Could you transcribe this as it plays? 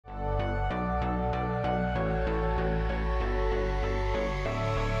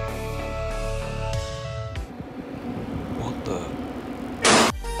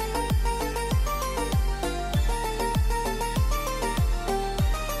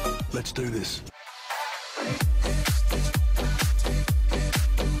Let's do this.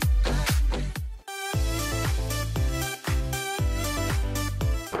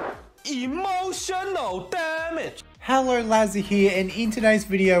 Emotional damage. Hello, Lazzy here, and in today's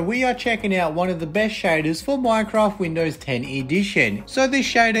video we are checking out one of the best shaders for Minecraft Windows 10 edition. So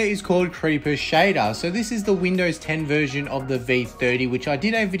this shader is called Creeper Shader. So this is the Windows 10 version of the V30, which I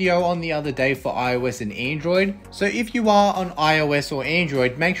did a video on the other day for iOS and Android. So if you are on iOS or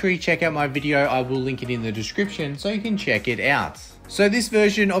Android, make sure you check out my video. I will link it in the description so you can check it out. So this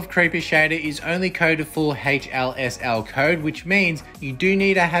version of Creeper Shader is only coded for HLSL code, which means you do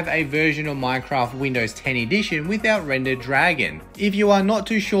need to have a version of Minecraft Windows 10 edition without Render Dragon. If you are not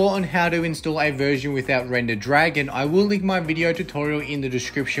too sure on how to install a version without Render Dragon, I will link my video tutorial in the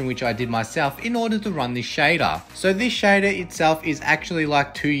description, which I did myself in order to run this shader. So this shader itself is actually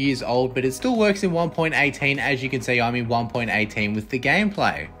like 2 years old, but it still works in 1.18. As you can see, I'm in 1.18 with the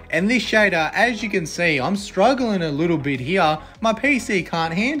gameplay. And this shader, as you can see, I'm struggling a little bit here. My PC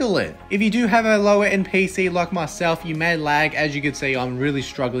can't handle it. If you do have a lower end PC like myself, you may lag. As you can see, I'm really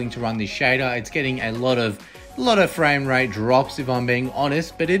struggling to run this shader. It's getting a lot of frame rate drops, if I'm being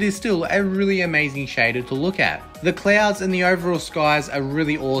honest, but it is still a really amazing shader to look at. The clouds and the overall skies are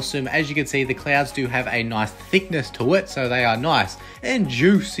really awesome. As you can see, the clouds do have a nice thickness to it, so they are nice and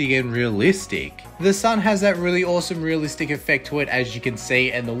juicy and realistic. The sun has that really awesome realistic effect to it, as you can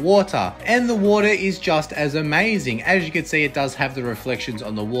see, and the water is just as amazing. As you can see, it does have the reflections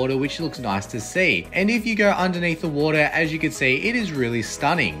on the water, which looks nice to see. And if you go underneath the water, as you can see, it is really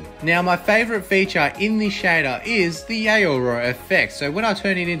stunning. Now, my favorite feature in this shader is the Aurora effect. So when I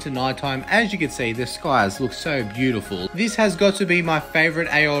turn it into nighttime, as you can see, the skies look so beautiful. This has got to be my favorite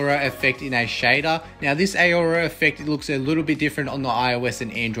Aurora effect in a shader. Now, this Aurora effect, it looks a little bit different on the iOS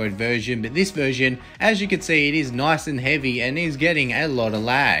and Android version, but this version, as you can see, it is nice and heavy and is getting a lot of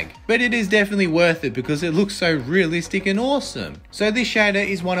lag. But it is definitely worth it because it looks so realistic and awesome. So this shader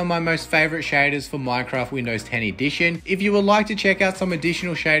is one of my most favorite shaders for Minecraft Windows 10 edition. If you would like to check out some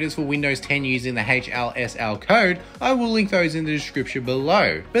additional shaders for Windows 10 using the HLSL code, I will link those in the description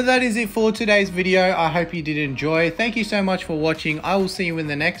below. But that is it for today's video. I hope you did enjoy. Thank you so much for watching. I will see you in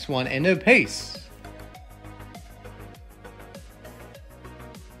the next one, and peace.